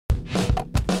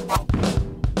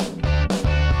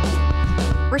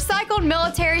Recycled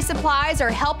military supplies are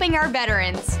helping our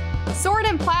veterans. Sword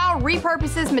 & Plough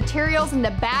repurposes materials into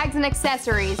bags and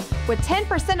accessories, with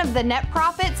 10% of the net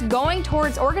profits going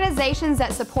towards organizations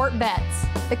that support vets.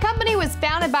 The company was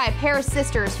founded by a pair of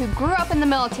sisters who grew up in the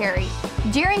military.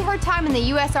 During her time in the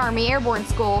U.S. Army Airborne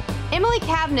School, Emily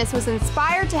Cavness was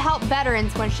inspired to help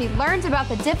veterans when she learned about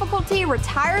the difficulty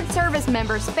retired service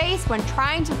members face when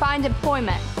trying to find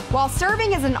employment. While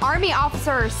serving as an Army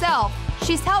officer herself,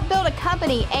 she's helped build a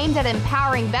company aimed at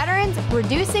empowering veterans,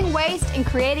 reducing waste, and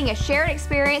creating a shared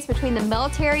experience between the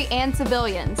military and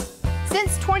civilians.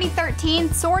 Since 2013,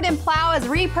 Sword & Plough has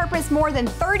repurposed more than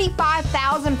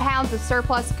 35,000 pounds of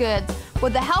surplus goods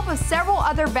with the help of several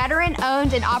other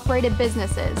veteran-owned and operated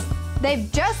businesses.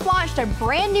 They've just launched a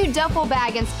brand new duffel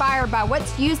bag inspired by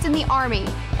what's used in the Army,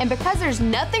 and because there's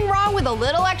nothing wrong with a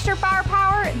little extra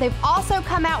firepower, they've also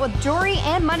come out with jewelry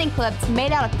and money clips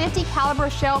made out of .50 caliber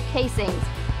shell casings.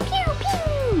 Pew,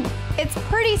 pew! It's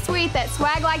pretty sweet that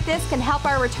swag like this can help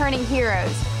our returning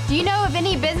heroes. Do you know of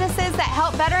any businesses that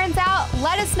help veterans out?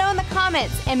 Let us know in the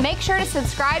comments, and make sure to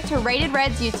subscribe to Rated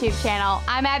Red's YouTube channel.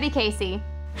 I'm Abby Casey.